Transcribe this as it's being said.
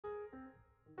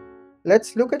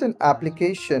Let's look at an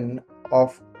application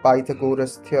of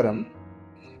Pythagoras Theorem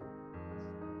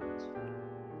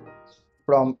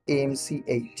from AMC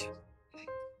 8.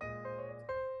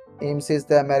 AMC is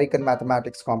the American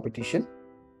Mathematics Competition.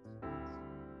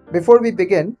 Before we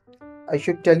begin, I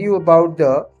should tell you about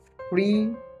the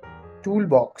free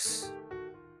toolbox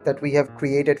that we have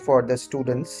created for the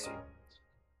students.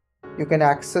 You can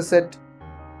access it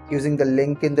using the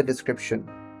link in the description.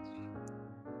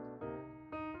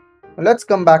 Let's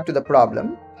come back to the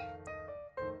problem.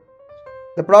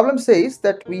 The problem says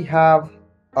that we have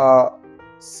a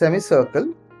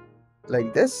semicircle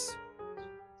like this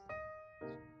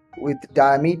with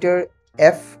diameter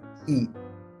FE.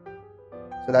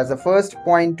 So that's the first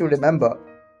point to remember,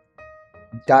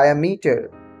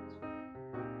 diameter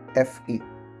FE.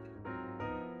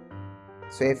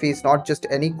 So FE is not just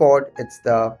any chord, it's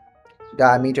the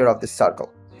diameter of the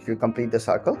circle. If you complete the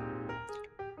circle,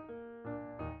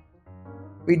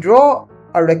 we draw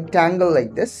a rectangle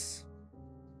like this,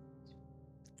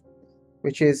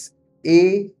 which is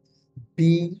A,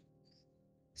 B,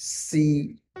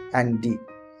 C, and D.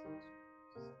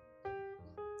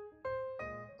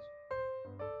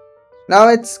 Now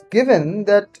it's given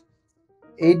that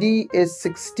AD is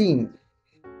 16.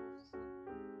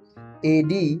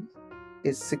 AD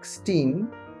is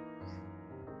 16.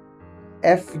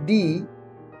 FD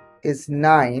is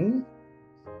 9.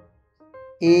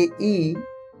 AE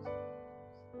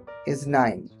is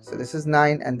 9. So this is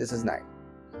 9 and this is 9.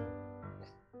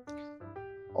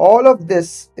 All of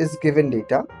this is given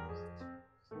data.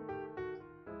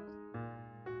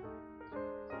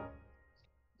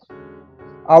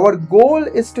 Our goal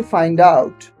is to find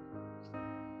out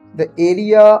the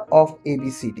area of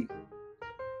ABCD.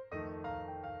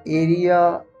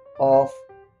 Area of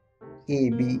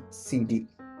ABCD.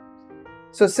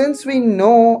 So since we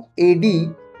know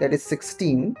AD, that is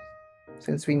 16,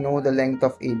 since we know the length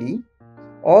of AD,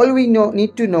 all we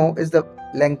need to know is the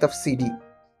length of CD.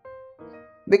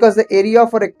 Because the area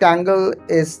of a rectangle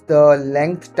is the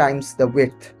length times the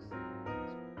width.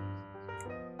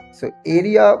 So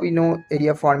area, we know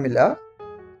area formula,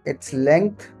 it's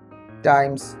length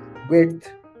times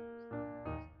width.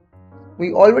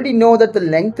 We already know that the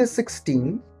length is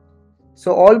 16.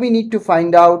 So all we need to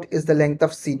find out is the length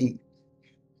of CD.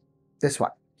 This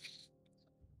one.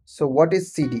 So what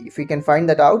is CD? If we can find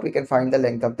that out, we can find the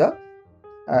length of the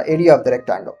area of the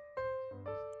rectangle.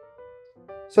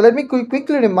 So let me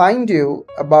quickly remind you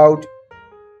about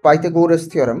Pythagoras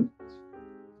Theorem.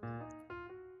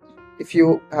 If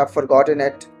you have forgotten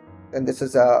it, then this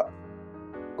is a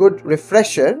good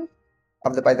refresher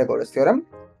of the Pythagoras Theorem.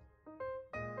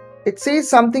 It says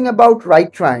something about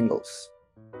right triangles.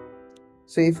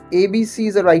 So if ABC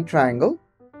is a right triangle,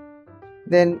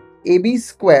 then AB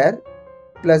square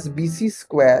plus BC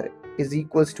square is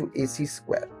equals to AC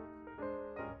square.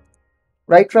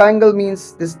 Right triangle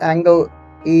means this angle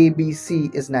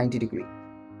ABC is 90 degrees.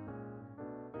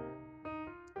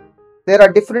 There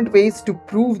are different ways to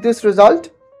prove this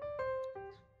result.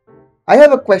 I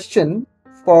have a question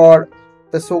for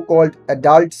the so-called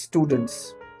adult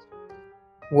students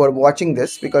who are watching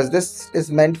this, because this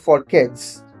is meant for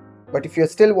kids. But if you're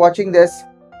still watching this,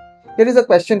 here is a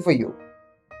question for you.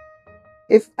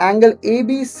 If angle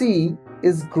ABC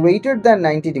is greater than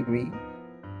 90 degrees,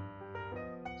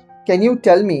 can you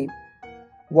tell me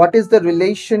what is the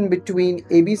relation between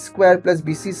AB square plus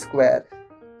BC square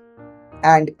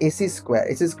and AC square?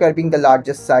 AC square being the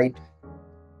largest side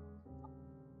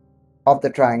of the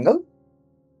triangle.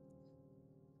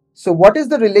 So what is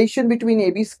the relation between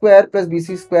AB square plus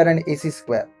BC square and AC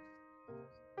square?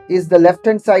 Is the left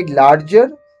hand side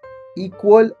larger,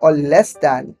 equal, or less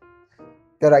than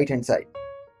the right hand side?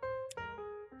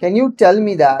 Can you tell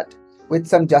me that with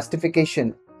some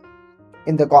justification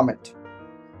in the comment?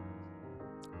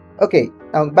 Okay,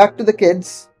 now back to the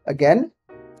kids again.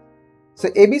 So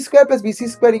AB square plus BC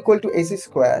square equal to AC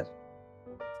square.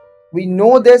 We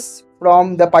know this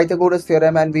from the Pythagoras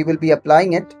theorem and we will be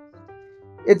applying it.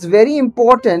 It's very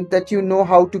important that you know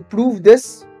how to prove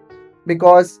this,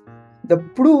 because the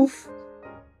proof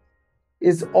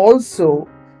is also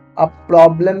a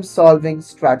problem solving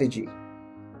strategy.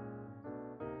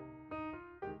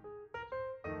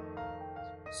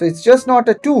 So it's just not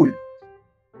a tool.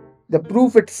 The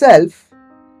proof itself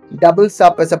doubles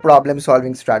up as a problem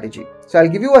solving strategy. So I'll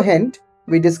give you a hint.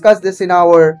 We discussed this in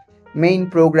our main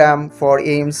program for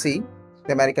AMC,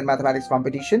 the American Mathematics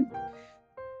Competition.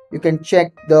 You can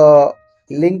check the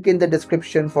link in the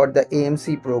description for the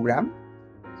AMC program.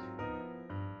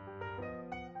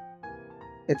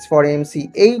 It's for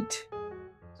AMC 8,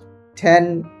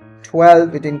 10,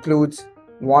 12. It includes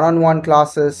one-on-one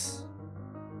classes,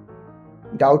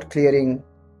 doubt clearing,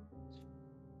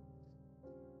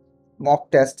 mock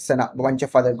tests, and a bunch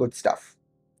of other good stuff.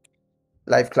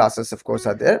 Live classes, of course,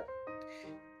 are there.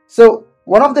 So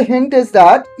one of the hint is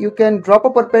that you can drop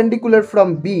a perpendicular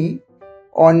from B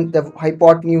on the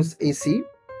hypotenuse AC.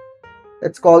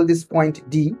 Let's call this point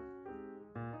D.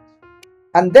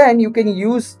 And then you can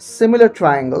use similar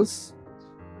triangles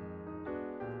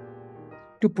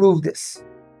to prove this.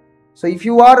 So if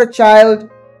you are a child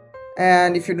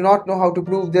and if you do not know how to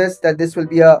prove this, then this will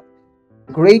be a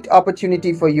great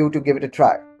opportunity for you to give it a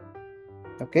try.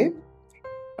 Okay,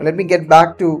 let me get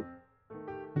back to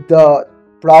the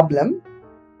problem.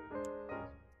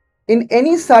 In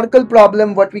any circle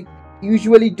problem, what we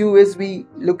usually do is we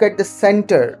look at the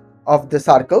center of the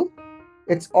circle.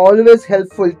 It's always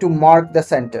helpful to mark the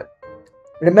center.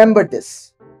 Remember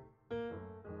this.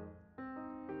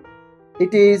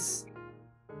 It is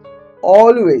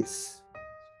always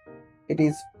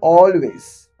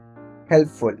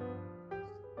helpful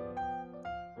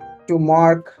to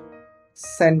mark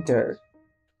center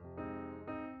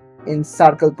in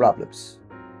circle problems.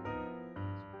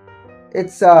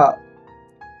 It's a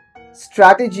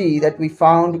strategy that we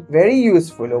found very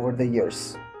useful over the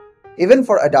years. Even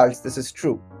for adults, this is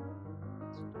true.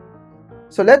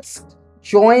 So let's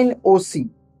join OC.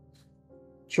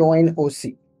 Join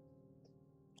OC.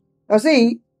 Now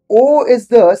see, O is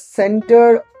the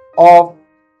center of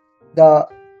the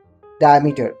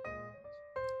diameter.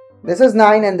 This is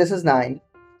 9 and this is 9.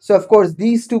 So of course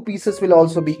these two pieces will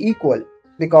also be equal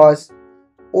because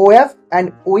OF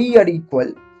and OE are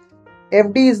equal.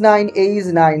 FD is 9, A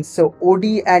is 9. So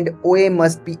OD and OA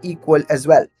must be equal as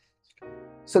well.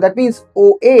 So that means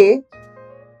OA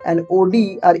and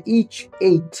OD are each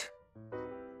 8.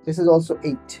 This is also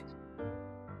 8.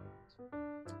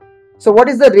 So what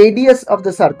is the radius of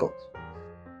the circle?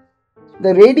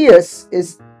 The radius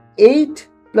is 8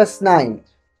 plus 9.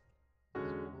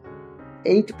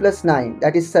 8 plus 9,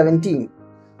 that is 17.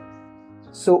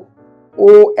 So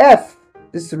OF,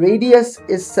 this radius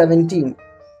is 17.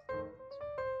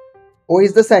 O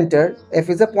is the center, F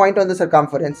is a point on the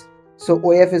circumference. So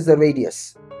OF is the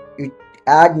radius. You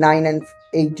add 9 and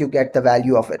 8, you get the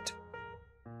value of it.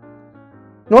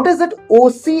 Notice that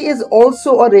OC is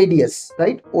also a radius,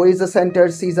 right? O is the center,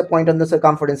 C is a point on the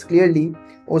circumference. Clearly,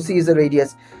 OC is a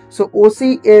radius. So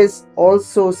OC is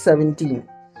also 17.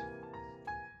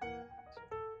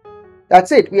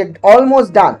 That's it. We are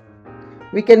almost done.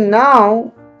 We can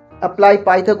now apply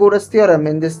Pythagoras theorem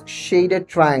in this shaded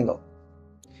triangle.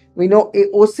 We know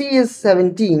OC is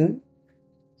 17.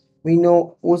 We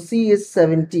know OC is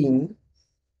 17.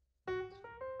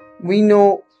 We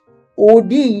know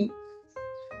OD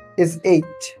is 8.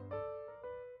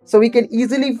 So we can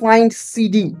easily find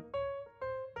CD.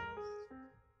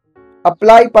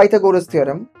 Apply Pythagoras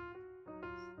theorem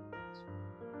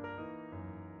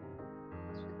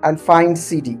and find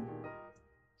CD.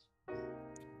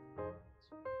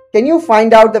 Can you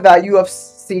find out the value of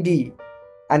CD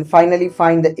and finally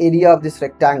find the area of this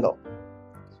rectangle?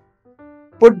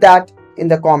 Put that in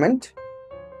the comment.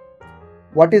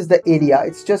 What is the area?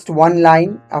 It's just one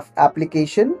line of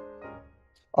application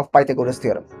of Pythagoras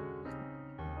theorem.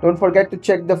 Don't forget to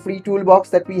check the free toolbox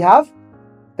that we have.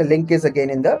 The link is again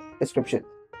in the description.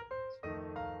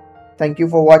 Thank you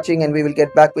for watching, and we will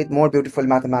get back with more beautiful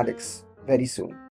mathematics very soon.